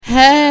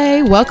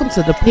Hey, welcome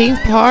to the Pink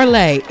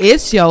Parlay.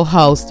 It's your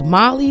host,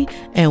 Molly,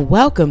 and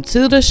welcome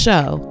to the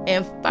show.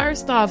 And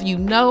first off,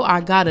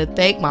 I gotta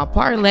thank my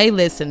Parlay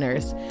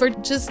listeners for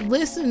just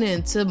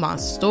listening to my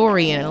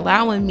story and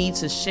allowing me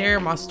to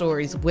share my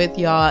stories with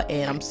y'all.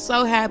 And I'm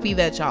so happy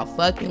that y'all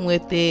fucking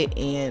with it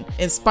and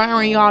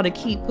inspiring y'all to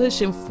keep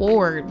pushing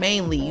forward,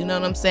 mainly, you know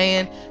what I'm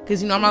saying?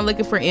 Because, I'm not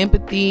looking for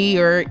empathy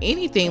or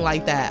anything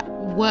like that.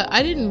 What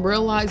I didn't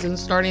realize in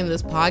starting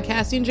this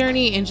podcasting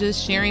journey and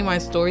just sharing my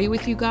story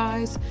with you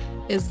guys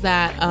is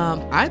that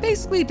I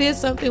basically did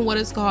something what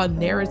is called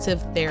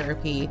narrative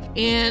therapy.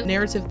 And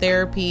narrative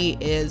therapy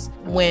is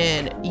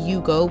when you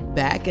go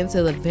back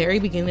into the very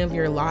beginning of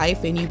your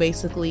life and you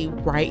basically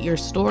write your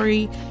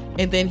story.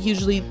 And then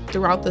usually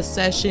throughout the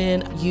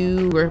session,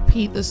 you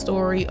repeat the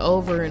story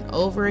over and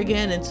over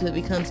again until it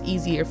becomes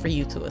easier for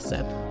you to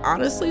accept.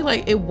 Honestly,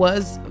 it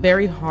was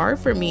very hard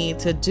for me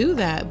to do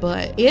that,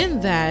 but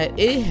in that,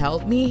 it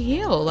helped me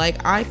heal.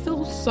 I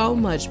feel so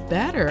much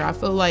better. I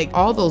feel like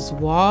all those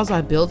walls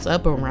I built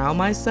up around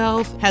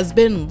myself has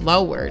been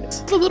lowered.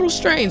 It's a little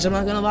strange, I'm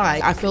not gonna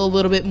lie. I feel a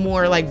little bit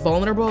more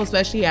vulnerable,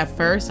 especially at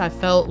first. I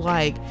felt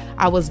like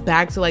I was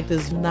back to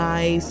this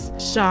nice,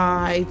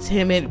 shy,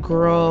 timid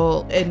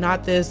girl and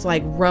not this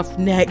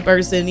roughneck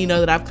person,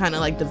 that I've kind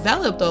of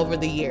developed over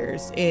the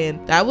years.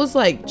 And that was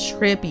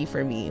trippy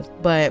for me.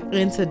 But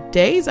in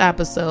today's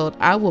episode,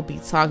 I will be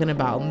talking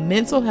about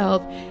mental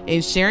health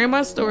and sharing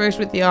my stories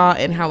with y'all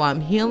and how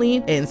I'm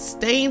healing and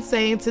staying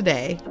sane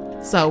today.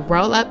 So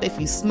roll up if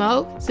you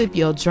smoke, sip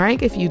your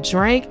drink if you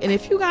drink, and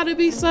if you gotta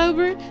be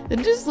sober,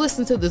 then just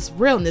listen to this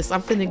realness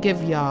I'm finna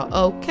give y'all,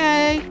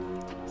 okay?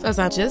 So as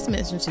I just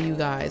mentioned to you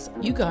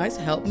guys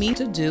helped me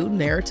to do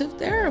narrative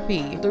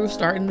therapy through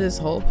starting this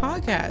whole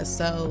podcast.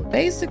 So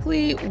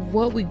basically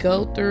what we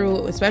go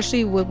through,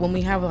 especially when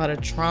we have a lot of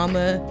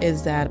trauma,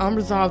 is that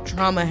unresolved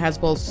trauma has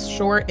both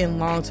short and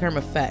long-term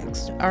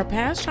effects. Our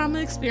past trauma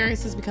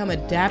experiences become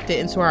adapted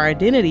into our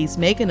identities,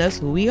 making us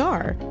who we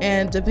are.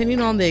 And depending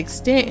on the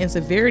extent and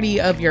severity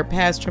of your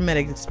past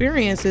traumatic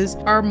experiences,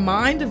 our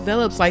mind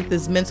develops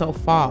this mental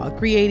fog,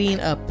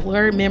 creating a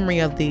blurred memory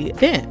of the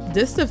event.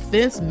 This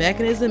defense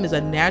mechanism is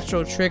a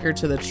natural trigger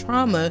to the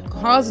trauma,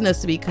 causing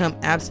us to become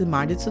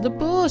absent-minded to the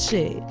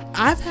bullshit.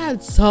 I've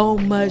had so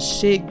much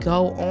shit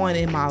go on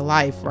in my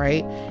life,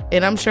 right?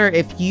 And I'm sure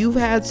if you've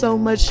had so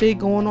much shit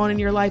going on in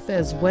your life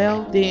as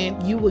well, then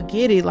you would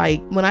get it.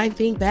 When I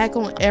think back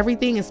on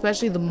everything,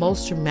 especially the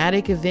most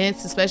traumatic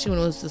events, especially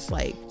when it was just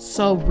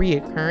so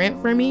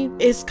reoccurrent for me,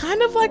 it's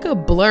kind of like a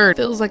blur. It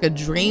feels like a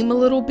dream a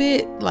little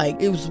bit.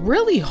 It was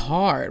really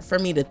hard for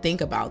me to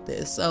think about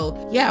this.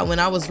 So yeah, when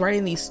I was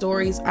writing these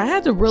stories, I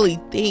had to really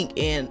think,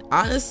 and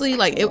honestly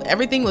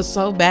everything was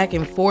so back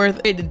and forth.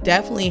 It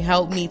definitely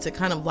helped me to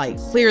kind of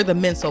clear the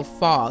mental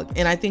fog,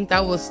 and I think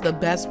that was the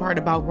best part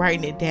about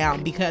writing it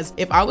down, because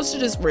if I was to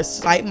just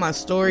recite my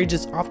story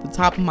just off the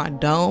top of my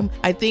dome,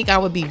 I think I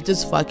would be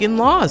just fucking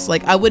lost.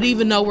 I wouldn't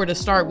even know where to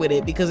start with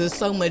it, because there's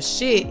so much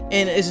shit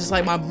and it's just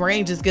my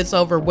brain just gets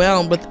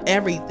overwhelmed with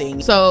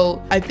everything.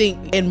 So I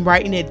think in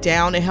writing it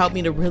down, it helped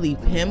me to really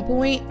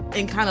pinpoint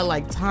and kind of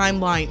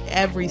timeline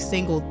every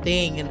single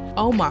thing. And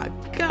oh my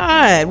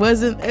god,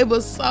 it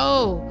was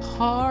so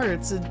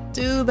hard to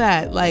do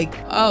that.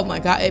 Oh my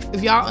god,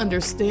 if y'all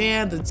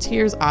understand the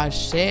tears I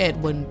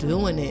shed when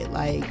doing it,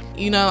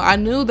 I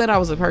knew that I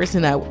was a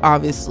person that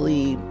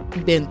obviously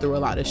been through a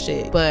lot of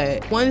shit,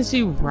 but once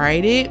you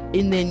write it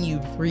and then you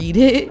read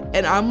it,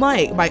 and I'm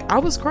I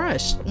was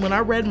crushed when I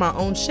read my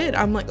own shit.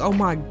 I'm oh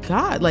my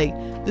god,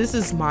 this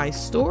is my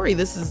story,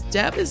 this is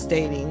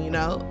devastating,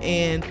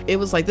 and it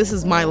was this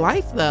is my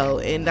life though.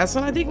 And that's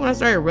when I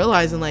started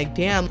realizing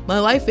damn, my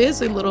life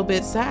is a little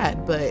bit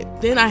sad.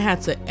 But then I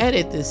had to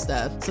edit this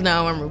stuff, so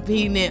now I'm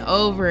repeating it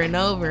over and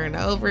over and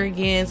over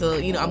again. So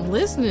I'm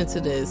listening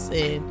to this,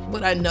 and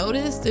what I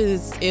noticed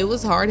is it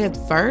was hard at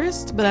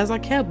first, but as I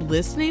kept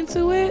listening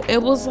to it,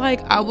 it was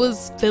I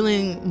was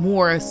feeling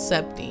more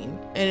accepting.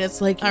 And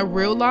it's I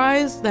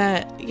realized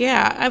that,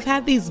 yeah, I've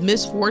had these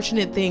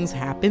misfortunate things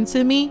happen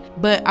to me,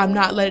 but I'm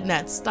not letting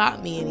that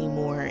stop me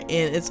anymore. And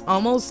it's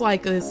almost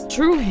this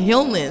true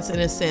illness in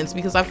a sense,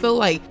 because I feel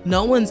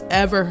no one's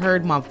ever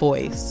heard my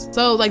voice.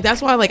 So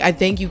that's why I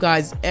thank you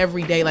guys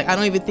every day. I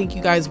don't even think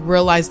you guys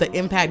realize the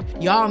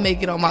impact y'all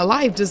making on my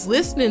life just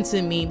listening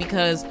to me,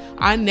 because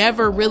I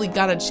never really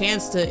got a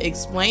chance to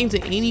explain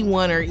to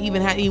anyone or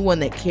even had anyone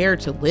that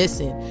cared to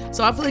listen.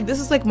 So I feel this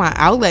is my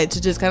outlet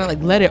to just kind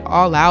of let it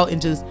all out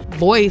and just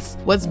voice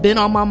what's been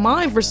on my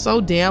mind for so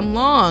damn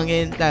long.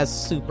 And that's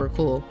super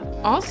cool.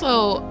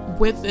 Also,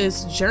 with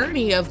this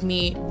journey of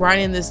me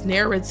writing this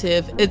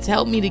narrative, it's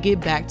helped me to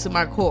get back to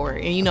my core.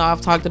 And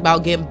I've talked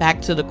about getting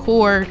back to the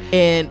core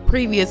in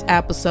previous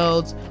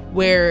episodes,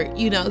 where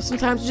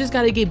sometimes you just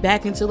got to get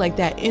back into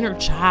that inner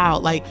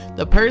child,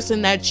 the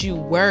person that you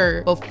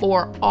were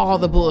before all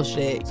the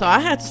bullshit. So I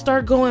had to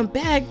start going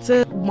back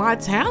to my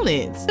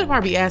talents. They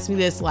probably asked me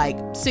this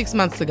 6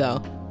 months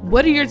ago.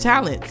 what are your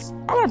talents?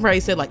 I would have probably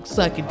said like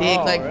suck a dick,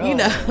 you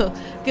know,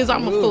 because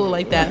I'm a fool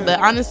like that. But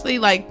honestly,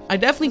 like I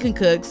definitely can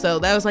cook, so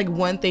that was like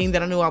one thing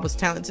that I knew I was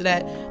talented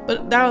at,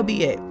 but that would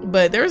be it.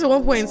 But there was a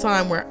one point in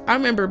time where I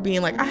remember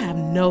being like, I have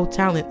no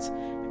talents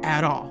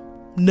at all,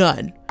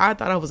 none. I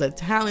thought I was a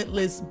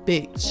talentless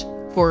bitch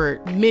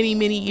for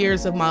many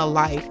years of my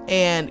life.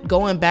 And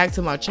going back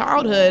to my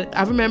childhood,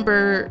 I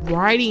remember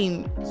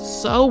writing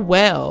so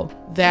well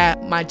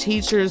that my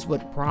teachers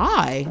would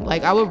cry.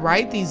 Like I would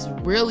write these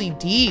really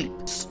deep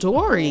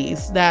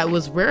stories that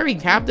was very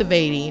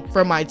captivating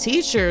for my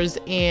teachers,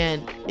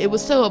 and it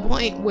was to a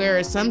point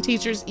where some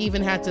teachers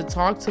even had to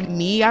talk to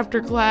me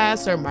after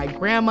class or my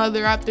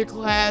grandmother after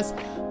class,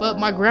 but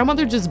my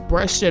grandmother just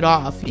brushed it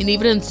off. And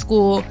even in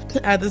school,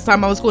 at this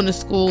time I was going to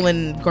school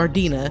in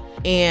Gardena,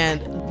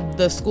 and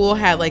the school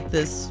had like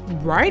this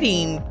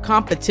writing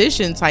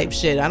competition type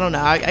shit. I don't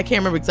know. I can't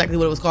remember exactly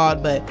what it was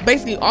called, but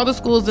basically all the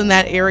schools in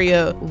that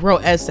area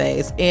wrote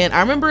essays. And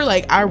I remember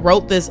like I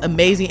wrote this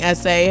amazing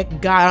essay.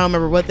 God, I don't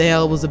remember what the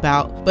hell it was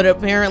about, but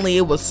apparently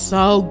it was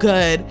so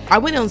good. I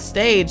went on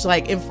stage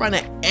like in front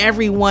of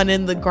everyone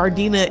in the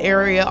Gardena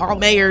area, all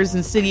mayors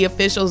and city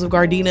officials of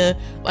Gardena.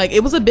 Like it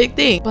was a big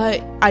thing,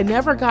 but I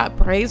never got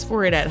praise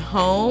for it at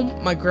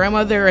home. My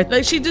grandmother,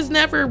 like she just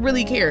never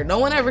really cared. No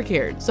one ever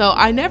cared. So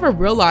I never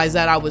realized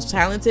that I was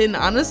talented. And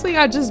honestly,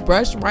 I just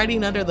brushed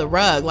writing under the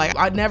rug. Like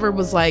I never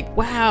was like,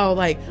 wow,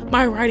 like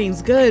my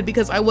writing's good,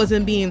 because I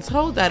wasn't being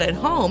told that at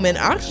home. And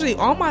actually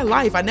all my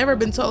life, I never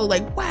been told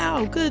like,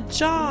 wow, good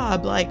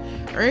job, like,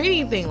 or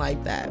anything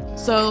like that.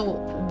 So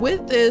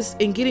with this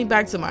and getting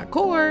back to my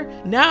core,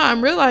 now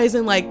I'm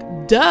realizing like,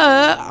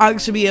 duh, I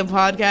should be a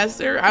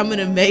podcaster. I'm an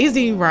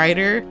amazing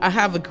writer. I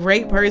have a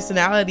great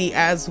personality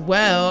as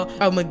well.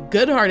 I'm a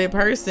good-hearted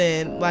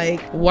person.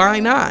 Like, why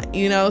not?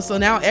 You know, so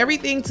now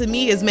everything to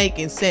me is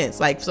making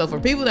sense. Like, so for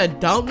people that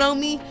don't know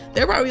me,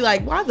 they're probably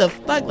like, why the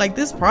fuck, like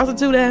this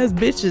prostitute ass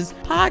bitch is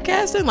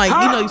podcasting? Like,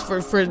 you know,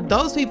 for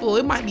those people,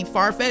 it might be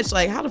far-fetched.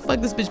 Like, how the fuck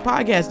this bitch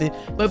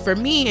podcasting? But for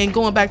me, and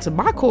going back to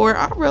my core,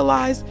 I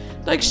realized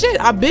like, shit,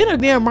 I've been a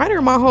damn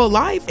writer my whole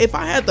life. If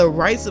I had the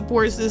right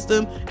support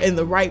system and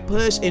the right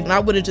push, and I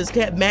would have just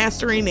kept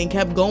mastering and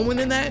kept going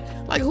in that,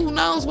 like, who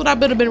knows what I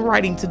would have been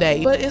writing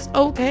today. But it's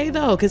okay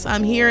though, because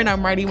I'm here and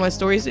I'm writing my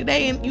stories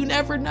today, and you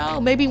never know,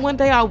 maybe one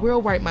day I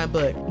will write my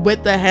book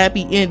with the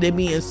happy ending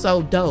being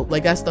so dope.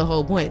 Like, that's the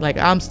whole point. Like,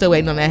 I'm still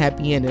waiting on that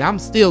happy ending. I'm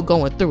still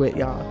going through it,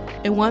 y'all.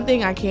 And one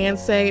thing I can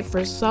say,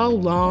 for so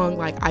long,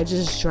 like, I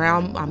just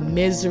drowned my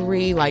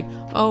misery. Like,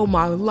 oh,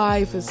 my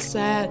life is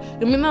sad.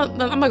 I mean, I'm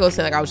not gonna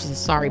say like I was just a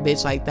sorry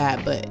bitch like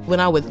that, but when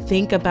I would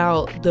think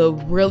about the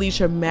really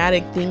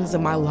traumatic things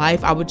in my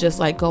life, I would just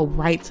like go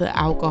right to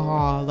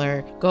alcohol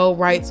or go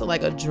right to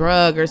like a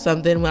drug or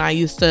something when I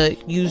used to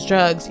use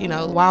drugs, you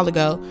know, a while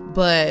ago.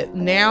 But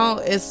now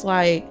it's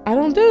like, I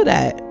don't do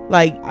that.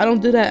 Like, I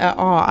don't do that at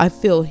all. I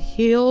feel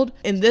healed.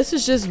 And this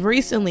is just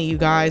recently, you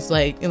guys,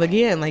 like, and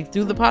again, like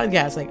through the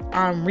podcast, like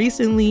I'm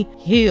recently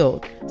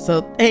healed.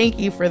 So thank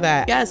you for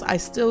that. Yes, I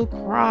still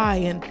cry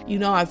and, you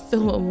know, I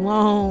feel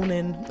alone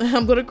and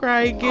I'm going to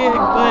cry again,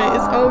 but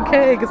it's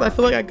okay because I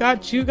feel like I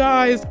got you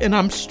guys and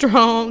I'm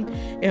strong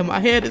and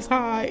my head is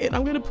high and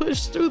I'm going to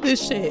push through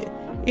this shit.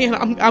 And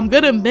I'm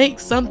gonna make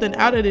something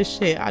out of this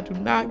shit. I do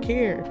not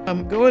care.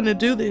 I'm going to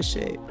do this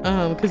shit.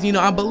 Because, you know,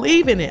 I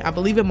believe in it. I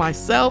believe in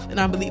myself and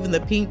I believe in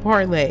the Pink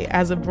Parlay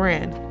as a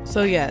brand.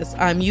 So yes,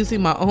 I'm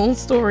using my own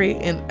story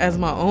and as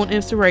my own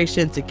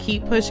inspiration to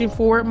keep pushing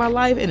forward my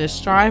life and to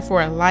strive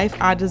for a life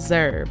I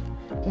deserve.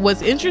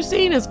 What's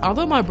interesting is,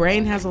 although my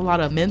brain has a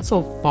lot of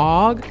mental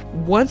fog,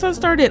 once I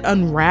started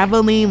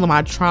unraveling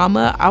my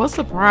trauma, I was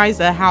surprised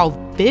at how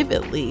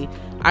vividly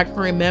I can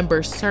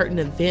remember certain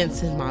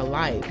events in my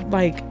life.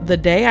 Like the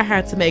day I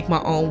had to make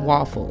my own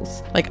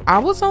waffles. Like, I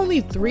was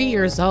only 3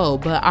 years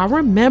old, but I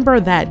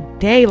remember that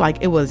day like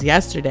it was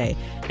yesterday.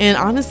 And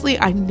honestly,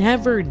 I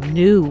never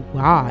knew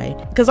why,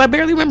 because I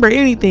barely remember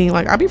anything.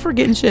 Like, I be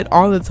forgetting shit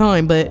all the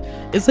time, but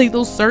it's like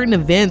those certain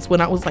events when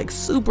I was like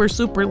super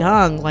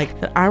young. Like,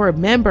 I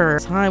remember a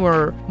time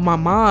where my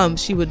mom,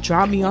 she would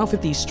drop me off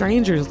with these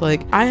strangers.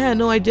 Like, I had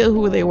no idea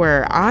who they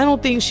were. I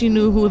don't think she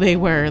knew who they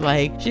were.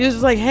 Like, she was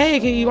just like,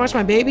 hey, can you watch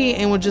my baby?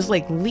 And would just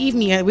like leave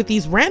me with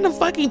these random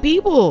fucking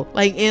people.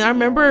 Like, and I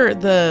remember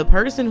the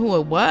person who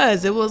it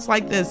was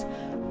like this,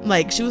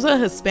 like, she was a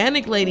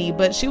Hispanic lady,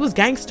 but she was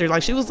gangster.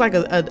 Like, she was like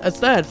a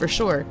stud for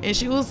sure. And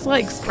she was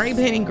like spray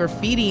painting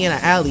graffiti in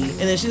an alley. And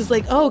then she's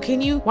like, oh, can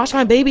you watch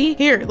my baby?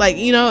 Here, like,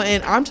 you know,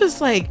 and I'm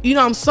just like, you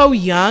know, I'm so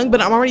young, but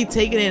I'm already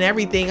taking in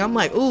everything. I'm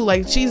like, ooh,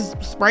 like, she's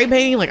spray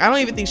painting. Like, I don't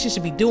even think she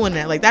should be doing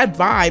that. Like, that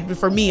vibe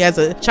for me as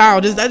a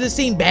child, that just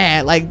seemed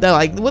bad. Like,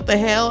 what the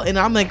hell? And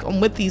I'm like, I'm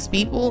with these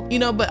people, you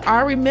know, but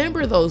I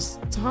remember those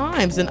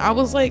times and I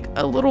was like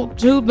a little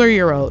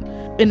 2-3-year-old.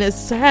 And it's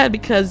sad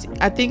because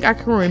I think I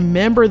can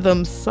remember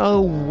them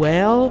so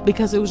well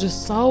because it was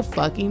just so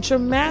fucking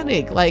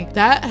traumatic. Like,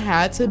 that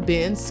had to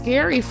been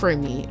scary for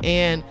me.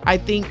 And I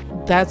think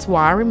that's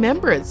why I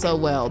remember it so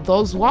well.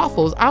 Those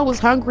waffles, I was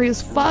hungry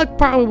as fuck,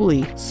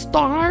 probably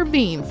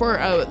starving. For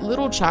a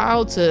little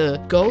child to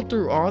go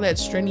through all that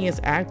strenuous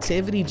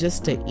activity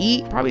just to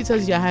eat probably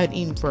tells you I hadn't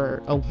eaten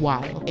for a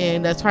while.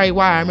 And that's probably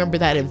why I remember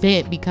that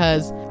event,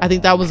 because I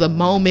think that was a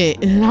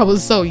moment, and I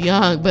was so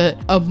young, but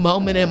a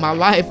moment in my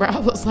life where I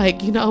was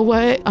like, you know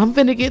what, I'm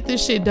finna get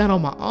this shit done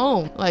on my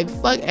own. Like,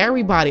 fuck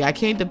everybody, I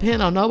can't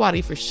depend on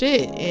nobody for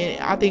shit.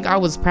 And I think I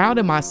was proud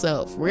of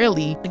myself,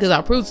 really, because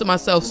I proved to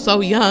myself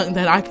so young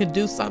that I could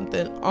do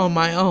something on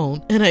my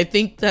own. And I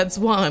think that's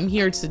why I'm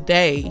here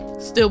today,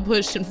 still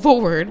pushing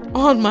forward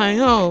on my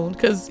own,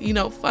 because, you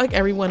know, fuck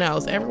everyone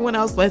else. Everyone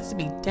else lets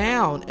me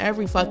down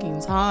every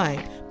fucking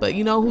time. But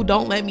you know who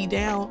don't let me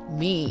down?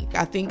 Me.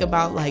 I think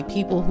about like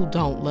people who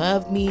don't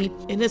love me,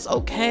 and it's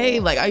okay.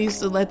 Like, I used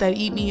to let that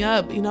eat me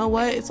up. You know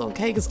what? It's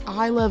okay, because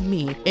I love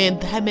me,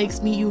 and that makes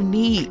me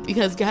unique.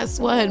 Because guess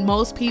what?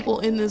 Most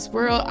people in this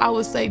world, I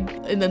would say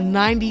in the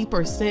 90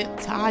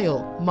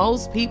 percentile,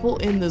 most people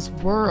in this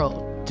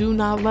world do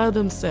not love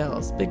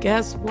themselves. But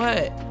guess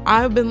what?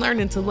 I've been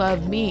learning to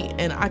love me,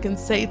 and I can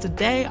say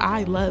today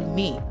I love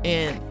me,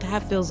 and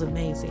that feels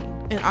amazing.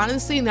 And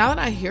honestly, now that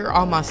I hear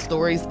all my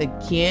stories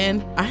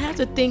again, I have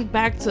to think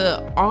back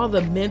to all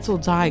the mental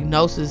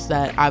diagnoses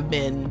that I've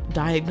been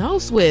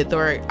diagnosed with,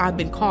 or I've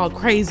been called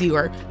crazy,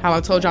 or how I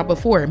told y'all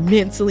before,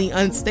 mentally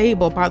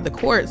unstable by the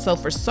court. So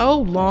for so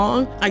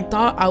long, I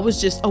thought I was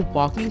just a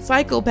walking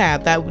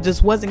psychopath that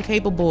just wasn't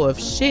capable of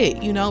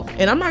shit, you know?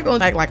 And I'm not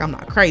gonna act like I'm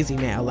not crazy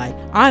now. Like,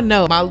 I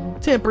know my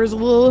temper's a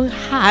little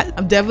hot.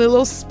 I'm definitely a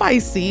little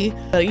spicy,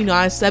 but you know,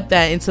 I accept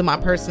that into my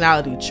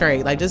personality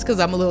trait. Like, just because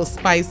I'm a little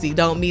spicy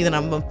don't mean that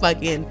I'm a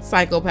fucking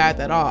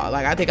psychopath at all.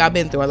 Like, I think I've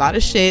been through a lot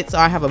of shit, so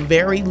I have a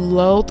very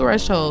low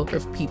threshold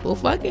for people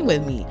fucking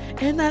with me,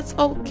 and that's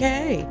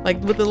okay.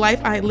 Like, with the life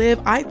I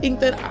live, I think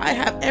that I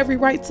have every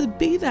right to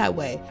be that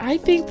way. I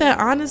think that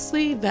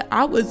honestly, that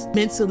I was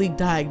mentally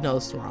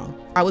diagnosed wrong.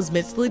 I was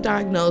mentally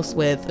diagnosed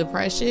with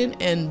depression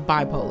and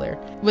bipolar.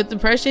 With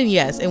depression,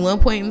 yes, at one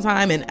point in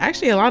time, and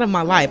actually a lot of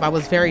my life, I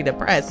was very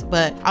depressed,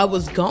 but I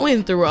was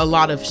going through a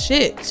lot of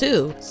shit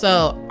too.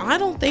 So I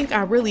don't think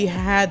I really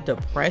had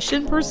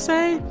depression per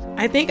se.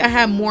 I think I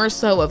had more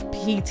so of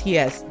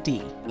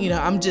PTSD. You know,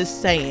 I'm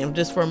just saying,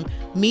 just from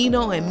me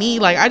knowing me,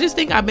 like, I just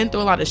think I've been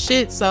through a lot of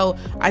shit. So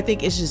I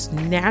think it's just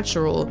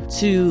natural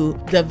to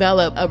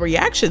develop a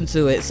reaction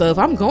to it. So if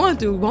I'm going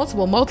through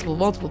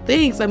multiple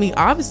things, I mean,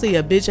 obviously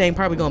a bitch ain't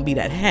probably gonna be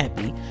that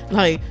happy.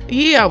 Like,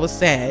 yeah, I was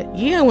sad.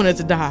 Yeah, I wanted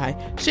to die.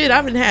 Shit,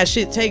 I've had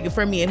shit taken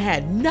from me and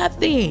had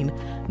nothing.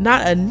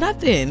 Not a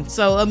nothing.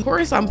 So of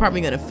course I'm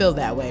probably gonna feel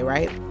that way,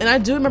 right? And I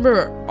do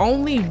remember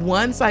only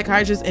one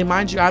psychiatrist, and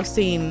mind you, I've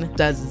seen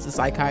dozens of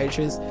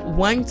psychiatrists.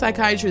 One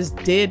psychiatrist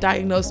did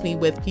diagnose me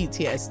with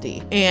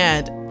PTSD,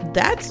 and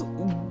that's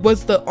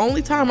was the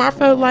only time I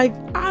felt like,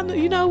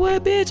 you know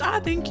what, bitch, I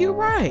think you're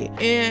right.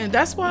 And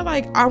that's why,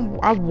 like, I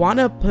want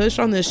to push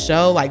on this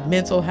show, like,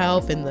 mental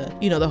health and the,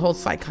 you know, the whole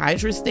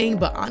psychiatrist thing.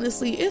 But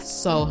honestly, it's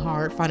so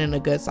hard finding a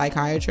good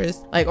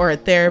psychiatrist, like, or a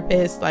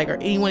therapist, like, or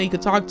anyone you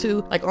could talk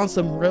to, like, on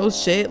some real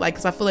shit. Like,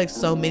 because I feel like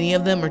so many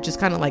of them are just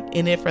kind of like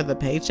in it for the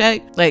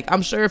paycheck. Like,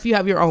 I'm sure if you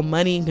have your own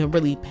money and can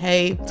really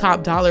pay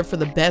top dollar for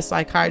the best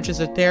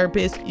psychiatrist or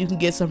therapist, you can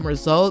get some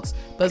results.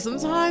 But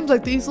sometimes,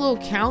 like, these little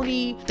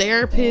county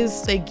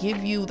therapists, they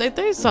give you,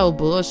 they're so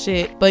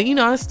bullshit. But you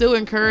know, I still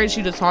encourage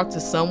you to talk to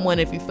someone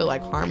if you feel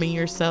like harming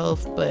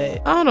yourself.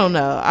 But I don't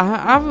know,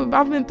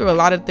 I've been through a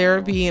lot of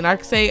therapy, and I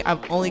can say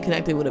I've only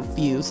connected with a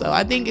few. So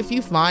I think if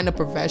you find a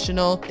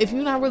professional, if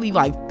you're not really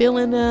like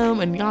feeling them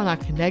and y'all not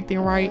connecting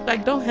right,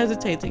 like, don't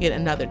hesitate to get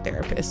another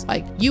therapist.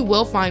 Like, you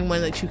will find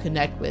one that you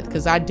connect with,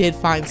 because I did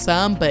find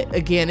some, but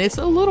again, it's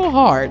a little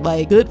hard.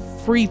 Like, good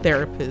free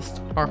therapists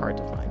are hard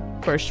to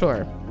find, for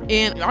sure.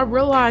 And I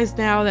realize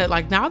now that,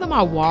 like, now that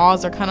my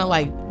walls are kind of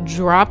like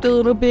dropped a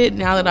little bit,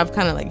 now that I've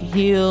kind of like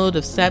healed,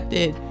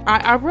 accepted,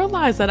 I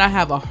realize that I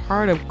have a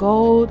heart of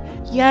gold.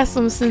 Yes,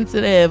 I'm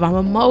sensitive, I'm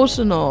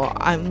emotional,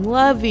 I'm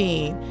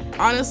loving.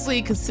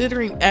 Honestly,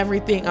 considering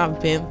everything I've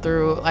been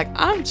through, like,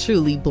 I'm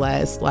truly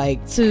blessed,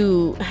 like,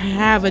 to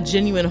have a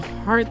genuine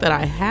heart that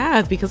I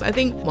have, because I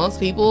think most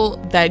people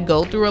that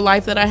go through a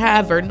life that I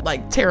have are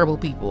like terrible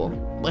people.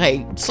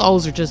 Like,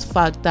 souls are just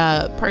fucked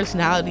up,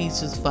 personalities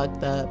just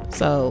fucked up.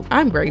 So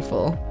I'm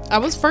grateful. I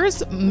was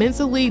first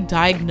mentally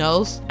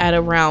diagnosed at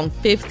around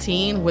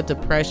 15 with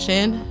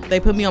depression.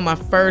 They put me on my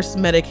first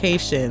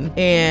medication,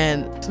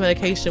 and this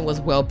medication was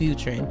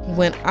Wellbutrin.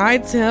 When I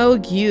tell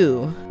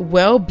you,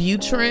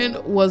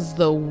 Wellbutrin was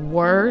the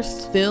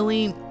worst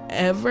feeling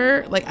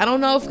ever. Like, I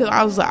don't know if because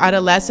I was an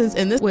adolescent,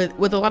 and this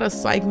with a lot of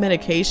psych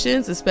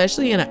medications,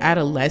 especially in an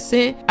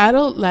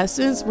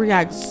adolescents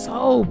react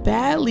so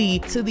badly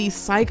to these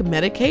psych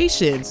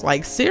medications,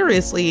 like,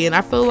 seriously. And I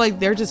feel like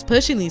they're just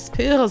pushing these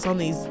pills on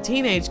these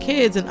teenage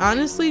kids, and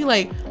honestly,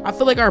 like, I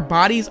feel like our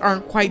bodies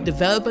aren't quite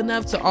developed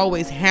enough to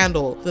always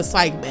handle the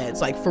psych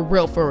meds, like, for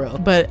real.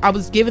 But I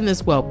was given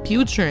this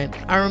Wellbutrin.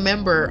 I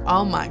remember,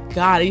 oh my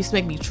god, it used to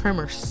make me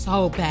tremor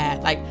so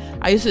bad. Like,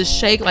 I used to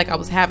shake like I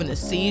was having a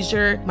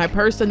seizure. my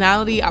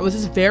personality, I was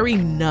just very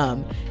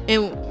numb.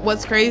 And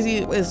what's crazy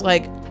is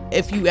like,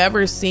 if you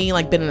ever seen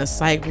like been in a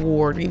psych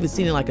ward or even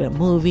seen it like in a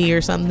movie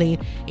or something,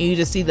 and you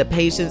just see the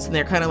patients and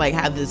they're kind of like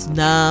have this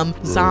numb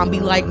zombie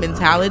like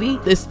mentality,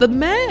 it's the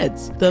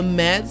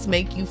meds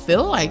make you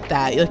feel like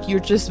that. Like you're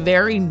just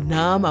very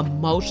numb,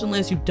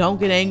 emotionless. You don't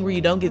get angry,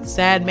 you don't get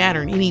sad, mad,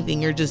 or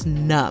anything. You're just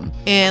numb.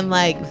 And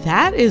like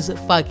that is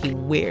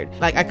fucking weird.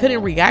 Like I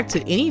couldn't react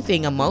to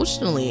anything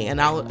emotionally and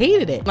I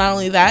hated it. Not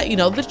only that, you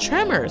know, the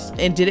tremors.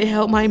 And did it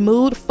help my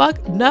mood?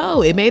 Fuck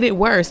no, it made it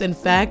worse. In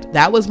fact,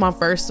 that was my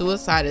first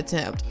suicide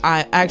attempt.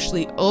 I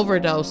actually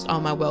overdosed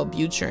on my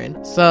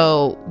Wellbutrin.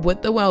 So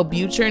with the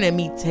Wellbutrin and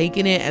me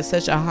taking it at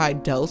such a high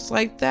dose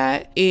like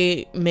that,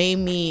 it made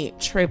me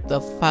trip the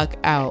fuck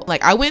out.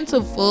 Like I went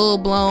to full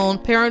blown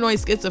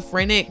paranoid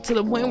schizophrenic to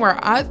the point where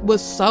I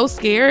was so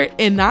scared,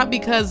 and not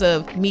because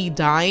of me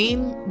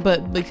dying,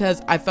 but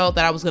because I felt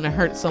that I was going to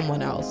hurt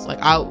someone else. Like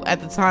at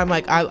the time,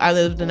 like I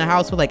lived in a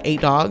house with like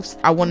 8 dogs.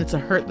 I wanted to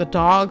hurt the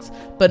dogs,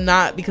 but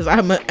not because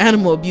I'm an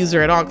animal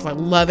abuser at all, because I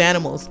love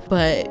animals,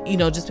 but you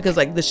know, just because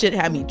like the shit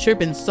had me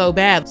tripping so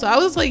bad. So I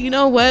was like, you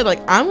know what, like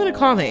I'm gonna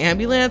call the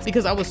ambulance,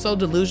 because I was so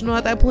delusional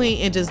at that point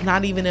and just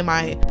not even in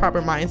my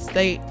proper mind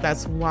state.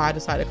 That's why I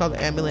decided to call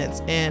the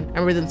ambulance. And I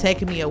remember them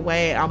taking me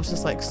away. I was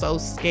just like so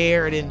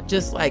scared, and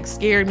just like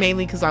scared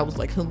mainly because I was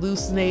like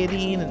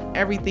hallucinating and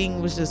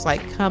everything was just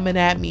like coming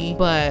at me.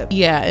 But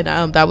yeah,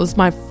 and that was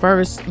my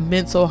first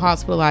mental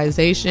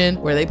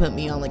hospitalization, where they put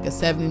me on like a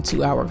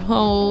 72-hour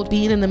hold.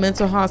 Being in the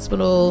mental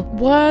hospital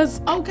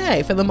was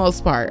okay for the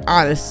most part,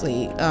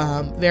 honestly.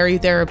 Very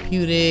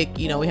therapeutic.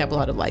 You know, we have a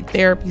lot of like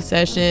therapy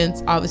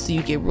sessions. Obviously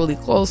you get really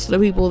close to the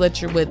people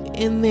that you're with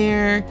in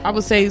there. I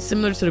would say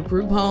similar to the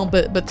group home,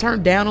 but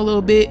turned down a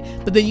little bit.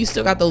 But then you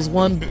still got those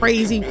one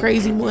crazy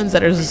ones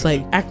that are just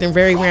like acting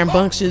very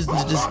rambunctious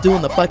and just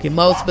doing the fucking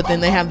most. But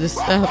then they have this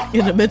stuff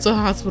in the mental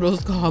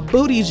hospitals called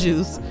booty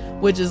juice,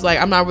 which is like,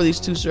 I'm not really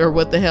too sure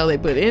what the hell they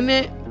put in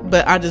it,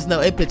 but I just know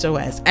it put your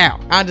ass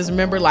out. I just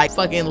remember like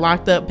fucking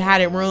locked up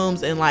padded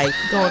rooms and like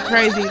going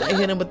crazy, like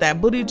hitting them with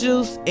that booty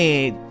juice,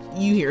 and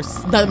you hear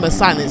nothing but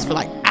silence for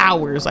like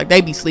hours. Like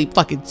they be sleep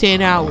fucking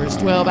 10 hours,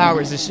 12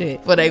 hours and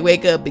shit, but they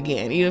wake up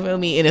again, you feel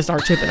me, and it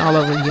start tripping all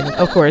over again.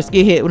 Of course,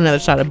 get hit with another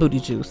shot of booty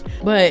juice.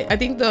 But I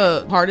think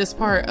the hardest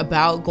part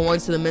about going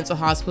to the mental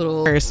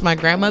hospital is my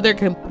grandmother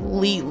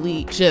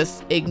completely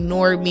just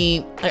ignored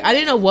me. Like I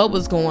didn't know what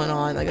was going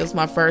on. Like it was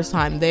my first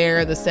time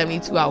there. The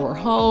 72-hour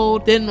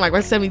hold, then like my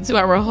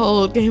 72-hour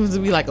hold came to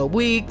be like a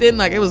week, then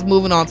like it was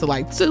moving on to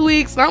like 2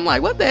 weeks, and I'm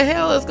like, what the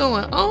hell is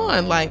going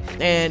on? Like,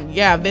 and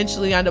yeah,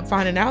 eventually I ended up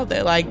finding out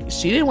that like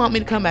she didn't want me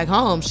to come back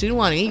home. She didn't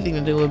want anything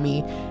to do with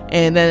me.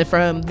 And then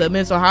from the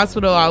mental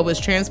hospital, I was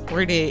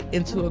transported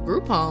into a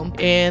group home.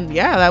 And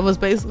yeah, that was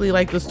basically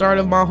like the start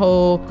of my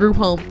whole group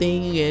home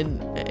thing.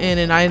 And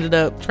then I ended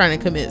up trying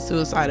to commit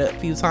suicide a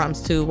few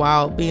times too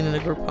while being in a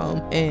group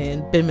home,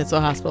 and been mental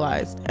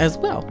hospitalized as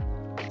well.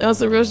 That was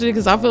some real shit,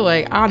 because I feel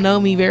like I know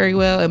me very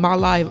well. In my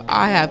life,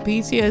 I have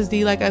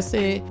PTSD, like I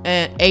said,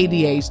 and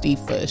ADHD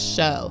for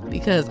sure,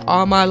 because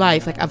all my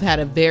life, like I've had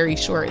a very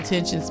short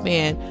attention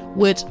span,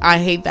 which I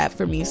hate that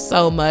for me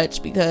so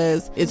much,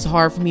 because it's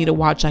hard for me to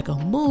watch like a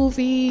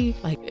movie.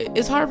 Like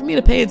it's hard for me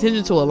to pay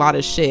attention to a lot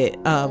of shit,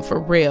 for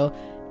real.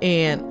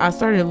 And I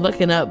started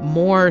looking up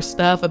more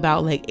stuff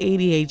about like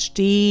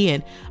ADHD,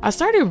 and I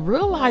started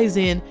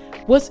realizing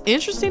what's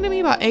interesting to me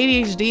about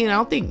ADHD, and I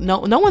don't think no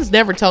one's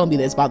never telling me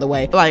this, by the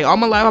way. Like all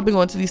my life I've been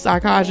going to these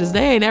psychiatrists,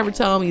 they ain't never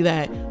telling me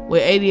that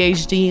with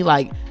ADHD,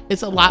 like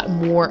it's a lot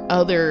more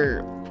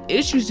other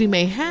issues you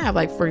may have.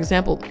 Like for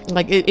example,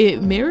 like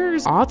it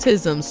mirrors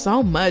autism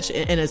so much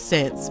in a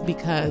sense,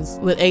 because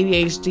with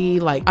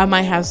ADHD, like I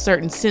might have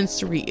certain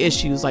sensory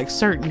issues, like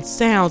certain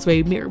sounds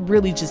may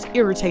really just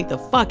irritate the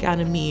fuck out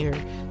of me, or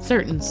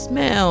certain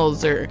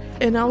smells,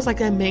 and I was like,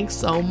 that makes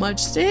so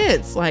much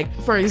sense. Like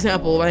for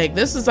example, like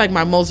this is like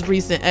my most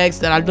recent ex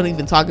that I don't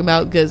even talk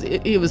about, because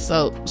it was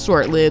so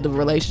short-lived of a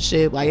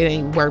relationship, like it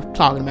ain't worth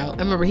talking about.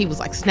 I remember he was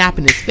like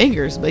snapping his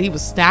fingers, but he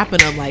was snapping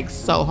them like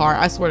so hard.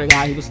 I swear to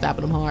God, he was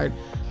snapping them hard,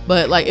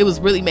 but like it was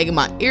really making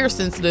my ear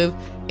sensitive.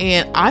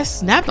 And I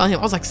snapped on him.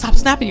 I was like, stop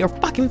snapping your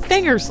fucking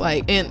fingers.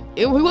 Like, and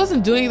he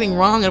wasn't doing anything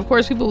wrong. And of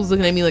course, people was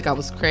looking at me like I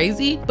was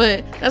crazy.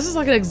 But that's just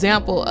like an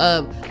example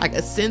of like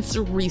a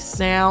sensory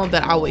sound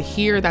that I would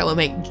hear that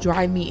would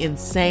drive me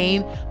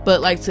insane. But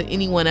like to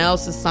anyone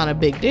else, it's not a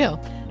big deal.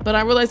 But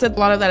I realized that a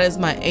lot of that is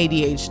my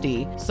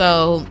ADHD.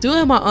 So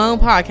doing my own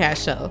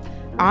podcast show,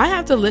 I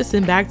have to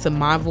listen back to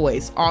my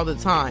voice all the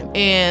time.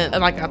 And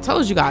like I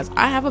told you guys,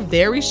 I have a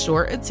very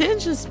short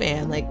attention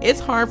span. Like it's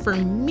hard for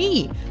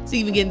me to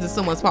even get into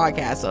someone's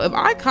podcast. So if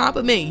I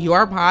compliment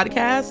your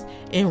podcast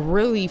and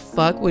really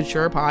fuck with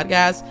your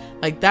podcast,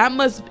 like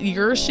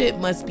your shit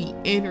must be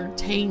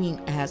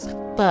entertaining as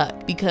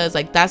fuck, because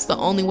like that's the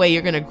only way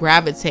you're gonna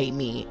gravitate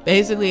me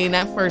basically in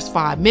that first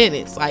 5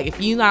 minutes. Like if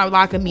you not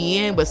locking me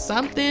in with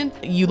something,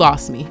 you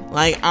lost me.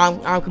 Like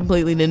I'm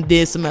completely done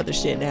did some other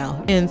shit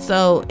now. And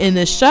so in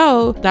the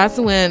show, that's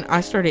when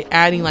I started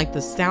adding like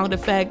the sound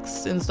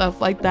effects and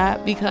stuff like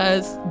that,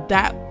 because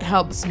that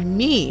helps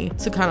me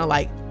to kind of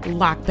like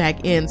lock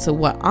back into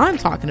what I'm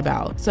talking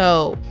about.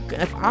 So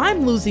if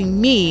I'm losing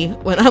me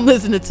when I'm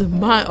listening to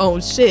my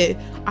own shit,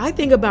 I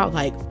think about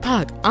like,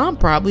 fuck, I'm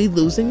probably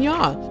losing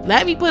y'all.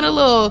 Let me put a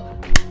little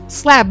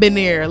slap in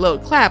there, a little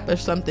clap or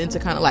something to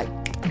kind of like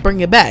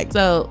bring it back.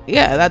 So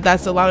yeah,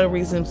 that's a lot of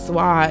reasons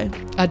why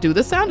I do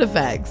the sound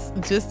effects,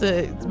 just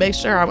to make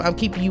sure I'm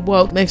keeping you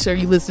woke, make sure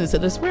you listen to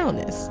this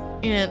realness.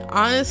 And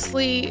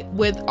honestly,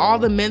 with all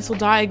the mental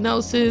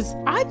diagnosis,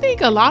 I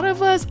think a lot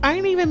of us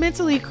ain't even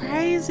mentally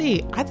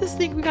crazy. I just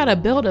think we gotta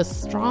build a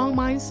strong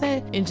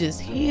mindset and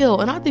just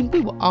heal. And I think we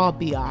will all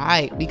be all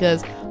right,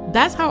 because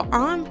that's how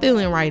I'm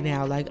feeling right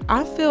now. Like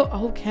I feel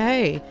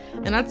okay.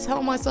 And I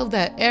tell myself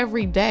that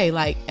every day,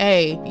 like,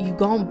 hey, you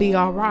gonna be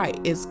all right.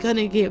 It's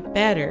gonna get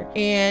better.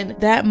 And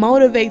that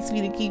motivates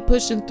me to keep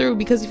pushing through,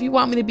 because if you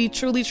want me to be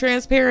truly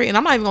transparent, and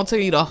I'm not even gonna tell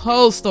you the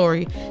whole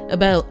story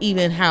about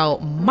even how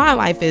my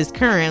life is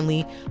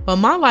currently, but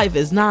my life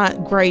is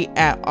not great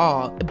at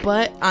all,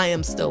 but I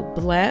am still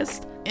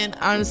blessed. And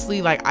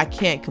honestly, like I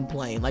can't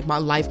complain. Like my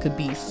life could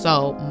be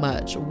so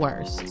much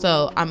worse.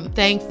 So I'm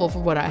thankful for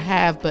what I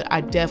have, but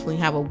I definitely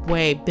have a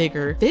way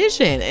bigger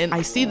vision. And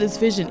I see this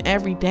vision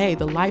every day,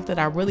 the life that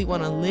I really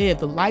want to live,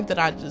 the life that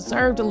I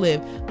deserve to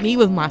live, me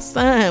with my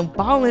son,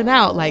 balling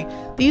out. Like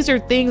these are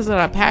things that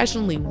I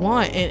passionately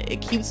want, and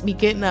it keeps me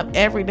getting up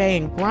every day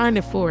and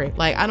grinding for it.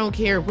 Like I don't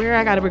care where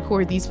I got to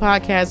record these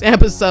podcast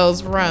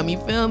episodes from. You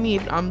feel me?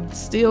 I'm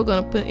still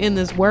going to put in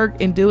this work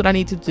and do what I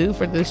need to do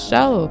for this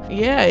show.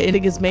 Yeah, it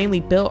is mainly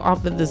built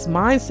off of this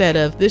mindset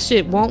of this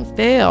shit won't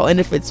fail, and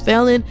if it's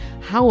failing,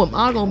 how am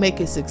I gonna make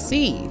it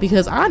succeed?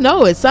 Because I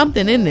know it's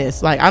something in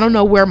this. Like I don't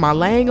know where my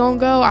lane gonna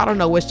go, I don't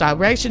know which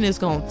direction it's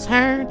gonna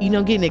turn.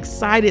 Getting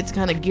excited to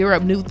kind of gear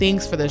up new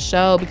things for the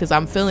show, because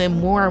I'm feeling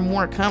more and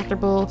more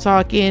comfortable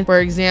talking. For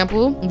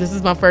example, this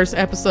is my first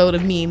episode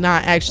of me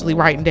not actually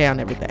writing down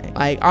everything.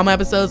 Like all my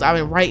episodes, I've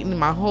been writing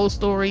my whole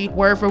story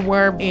word for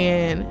word,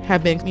 and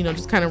have been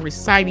just kind of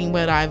reciting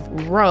what I've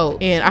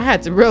wrote. And I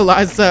had to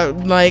realize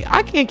something, like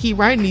I can't keep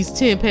writing these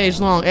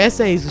 10-page long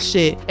essays and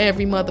shit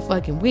every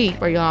motherfucking week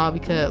for y'all,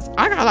 because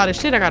I got a lot of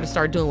shit I gotta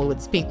start doing with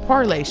this Pink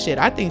Parlay shit.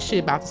 I think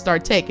shit about to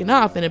start taking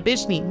off, and a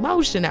bitch need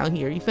motion out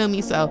here, you feel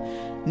me? So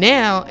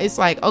now it's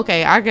like,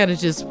 okay, I gotta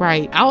just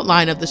write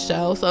outline of the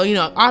show. So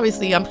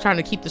obviously I'm trying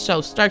to keep the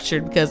show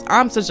structured, because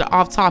I'm such an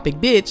off-topic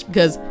bitch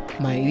because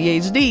my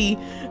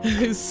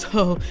ADHD.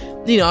 So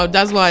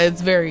that's why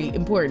it's very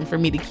important for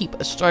me to keep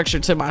a structure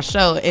to my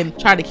show and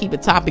try to keep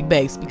it topic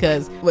based,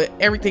 because with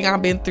everything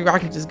I've been through, I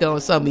can just go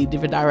in so many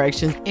different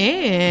directions.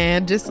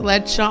 And just to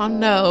let y'all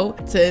know,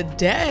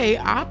 today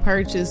I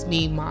purchased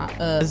me my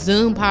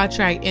Zoom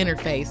PodTrack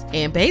interface.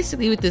 And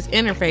basically with this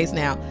interface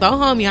now, so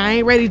homie, I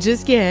ain't ready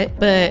just yet,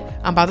 but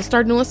I'm about to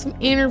start doing some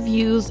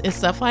interviews and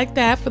stuff like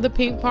that for the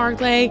Pink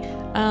Parlay.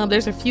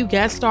 There's a few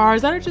guest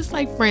stars that are just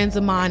like friends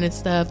of mine and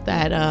stuff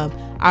that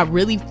I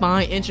really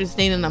find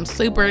interesting, and I'm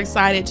super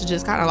excited to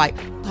just kind of like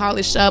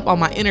polish up on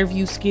my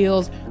interview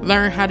skills,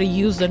 learn how to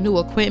use the new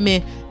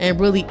equipment, and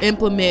really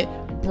implement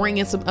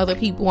bringing some other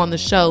people on the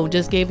show,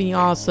 just giving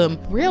y'all some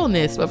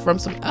realness, but from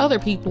some other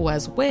people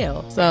as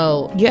well.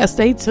 So yeah,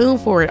 stay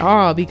tuned for it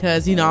all,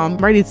 because I'm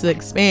ready to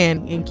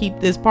expand and keep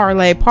this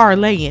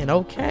parlaying,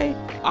 okay?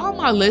 All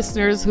my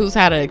listeners who's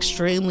had an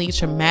extremely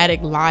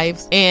traumatic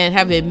life and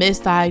have been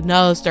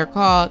misdiagnosed or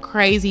called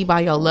crazy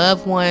by your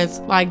loved ones,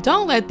 like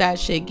don't let that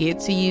shit get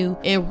to you,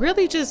 and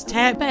really just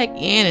tap back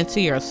into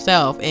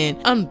yourself and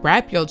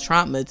unwrap your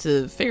trauma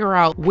to figure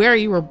out where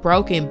you were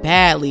broken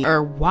badly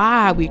or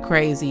why we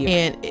crazy.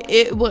 And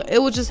it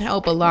will just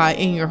help a lot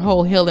in your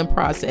whole healing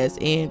process.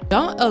 And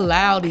don't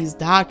allow these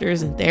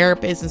doctors and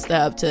therapists and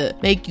stuff to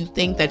make you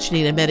think that you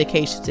need a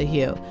medication to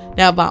heal.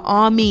 Now, by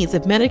all means,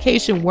 if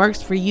medication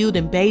works for you,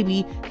 then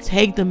baby,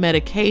 take the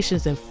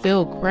medications and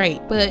feel great.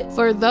 But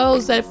for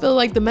those that feel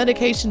like the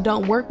medication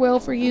don't work well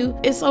for you,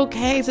 it's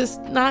okay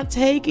to not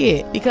take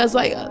it, because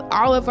like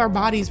all of our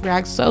bodies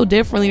react so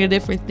differently to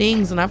different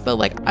things. And I feel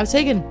like I've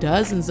taken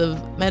dozens of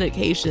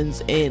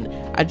medications, and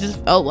I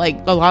just felt like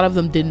a lot of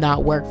them did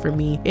not work for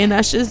me, and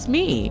that's just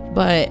me.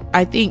 But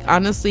I think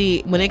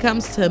honestly, when it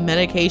comes to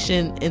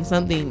medication and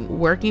something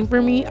working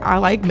for me, I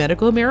like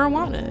medical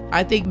marijuana.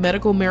 I think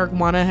medical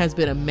marijuana has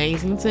been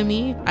amazing to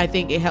me. I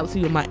think it helps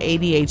me with my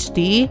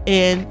ADHD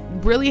and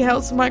really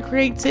helps my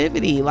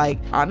creativity. Like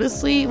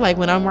honestly, like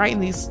when I'm writing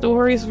these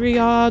stories for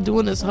y'all,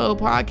 doing this whole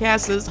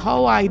podcast, this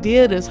whole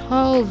idea, this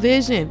whole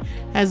vision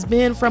has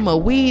been from a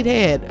weed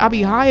head. I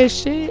be high as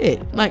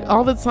shit like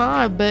all the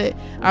time, but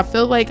I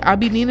feel like I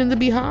be needing to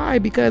be high,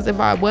 because if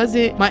I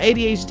wasn't, my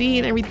ADHD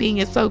and everything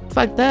is so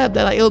fucked up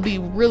that like it'll be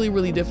really,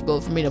 really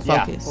difficult for me to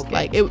focus.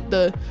 Like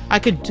I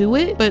could do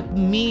it, but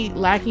me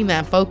lacking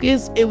that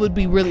focus, it would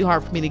be really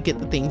hard for me to get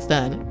the things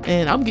done.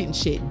 And I'm getting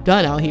shit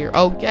done out here,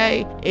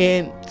 okay?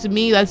 And to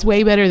me, that's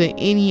way better than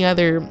any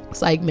other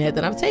psych med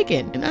that I've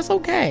taken, and that's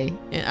okay,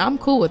 and I'm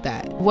cool with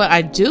that. What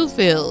I do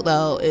feel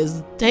though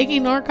is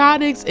taking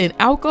narcotics and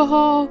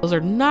alcohol, those are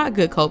not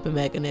good coping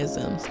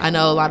mechanisms. I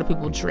know a lot of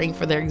people drink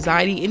for their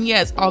anxiety, and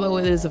yes, although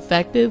it is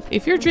effective,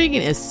 if you're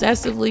drinking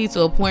excessively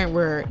to a point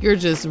where you're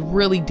just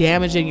really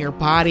damaging your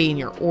body and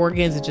your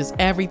organs and just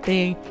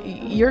everything,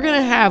 you're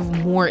gonna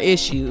have more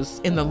issues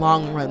in the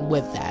long run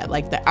with that.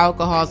 Like the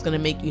alcohol is gonna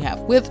make you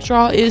have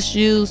withdrawal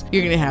issues,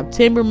 you're gonna have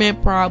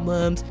temperament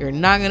problems, you're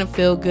not gonna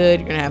feel good,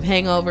 you're gonna have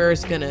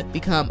hangovers, you're gonna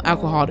become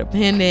alcohol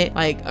dependent.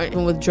 Like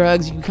with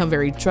drugs, you become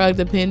very drug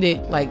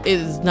dependent. Like it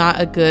is not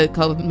a good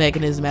coping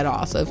mechanism at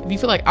all. So if you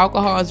feel like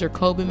alcohol is your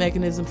coping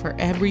mechanism for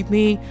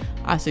everything,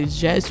 I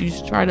suggest you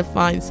try to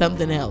find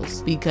something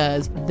else,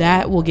 because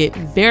that will get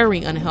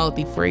very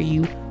unhealthy for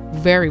you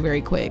very,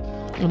 very quick.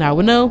 And I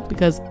would know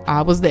because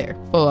I was there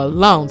for a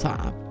long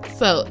time.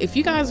 So if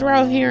you guys are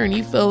out here and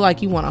you feel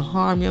like you want to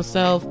harm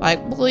yourself,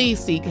 like please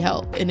seek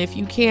help. And if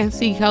you can't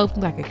seek help,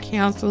 like a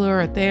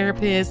counselor, a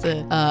therapist,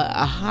 a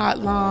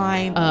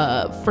hotline,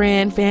 a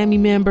friend, family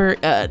member,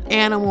 an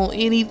animal,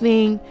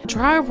 anything,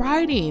 try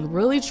writing.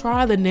 Really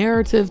try the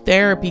narrative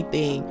therapy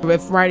thing.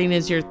 If writing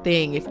is your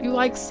thing, if you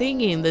like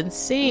singing, then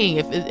sing.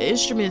 If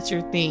instruments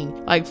your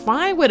thing, like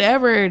find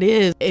whatever it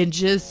is and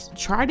just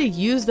try to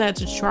use that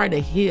to try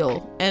to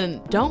heal.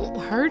 And don't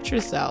hurt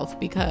yourself,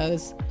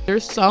 because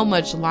there's so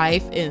much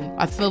life, and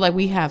I feel like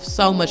we have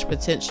so much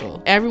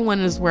potential. Everyone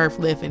is worth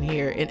living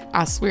here, and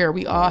I swear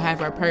we all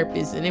have our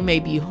purpose, and it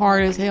may be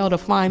hard as hell to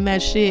find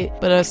that shit,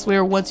 but I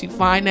swear once you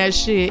find that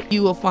shit,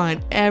 you will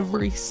find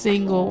every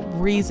single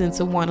reason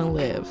to want to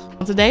live.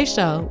 On today's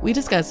show, we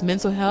discuss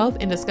mental health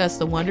and discuss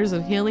the wonders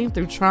of healing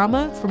through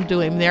trauma from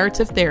doing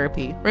narrative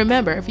therapy.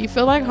 Remember, if you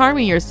feel like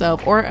harming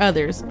yourself or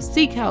others,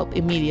 seek help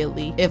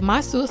immediately. If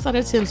my suicide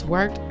attempts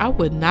worked, I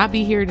would not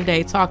be here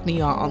today talking to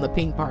y'all on the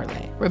Pink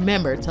Parlay.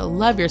 Remember to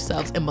love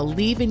yourselves and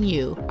believe in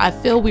you. I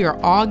feel we are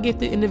all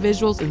gifted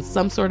individuals in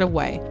some sort of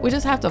way. We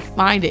just have to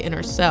find it in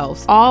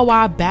ourselves, all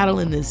while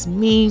battling this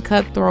mean,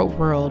 cutthroat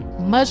world.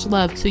 Much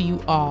love to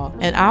you all,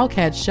 and I'll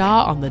catch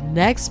y'all on the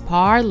next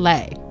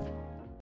parlay.